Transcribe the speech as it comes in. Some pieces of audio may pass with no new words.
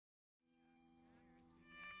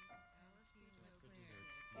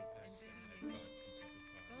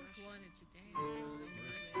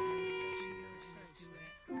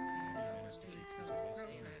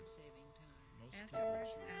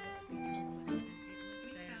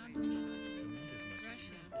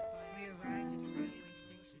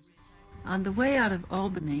On the way out of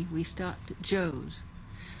Albany, we stopped at Joe's.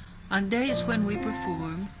 On days when we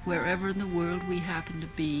perform, wherever in the world we happen to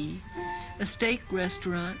be, a steak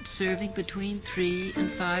restaurant serving between 3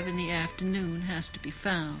 and 5 in the afternoon has to be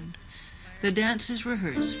found. The dances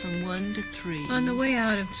rehearse from 1 to 3. On the way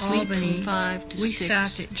out of Albany, from 5 to we 6,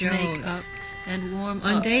 stopped at Joe's. make up and warm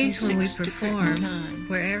On up days from when we 6 to perform, curtain time.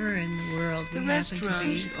 wherever in the world The we happen to restaurant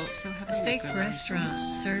be, should also have a steak liquor restaurant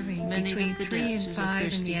license. serving Many between of the 3 and dancers are 5 in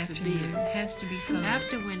thirsty the for afternoon beer. has to be found.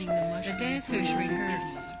 After winning the The mushroom dancers quiz and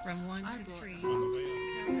rehearse dinner, from 1 I to bought 3.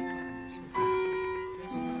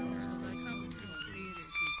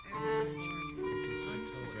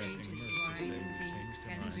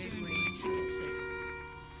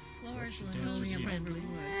 Floors, linoleum, and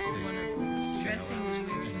woods. Dressing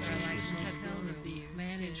rooms are like hotel rooms.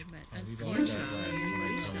 Management,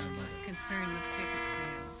 unfortunately, is somewhat concerned with ticket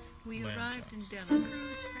sales. We arrived in Denver. Some of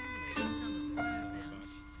us had them.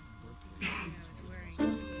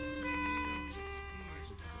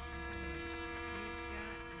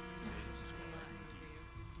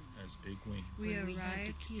 We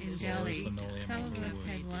arrived in Delhi. Some of us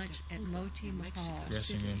had lunch at Moti Mahal.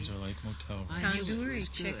 Dressing rooms are like motel rooms.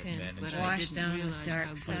 Tandoori chicken washed down with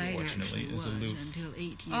dark cider. Unfortunately, is aloof.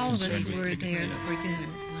 All of us Concerned with were ticket there sales. for dinner.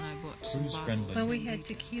 Cruise friendly. But we had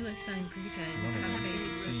tequila sangrita One and of them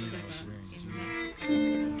coffee scene I was wearing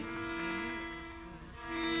in Mexico.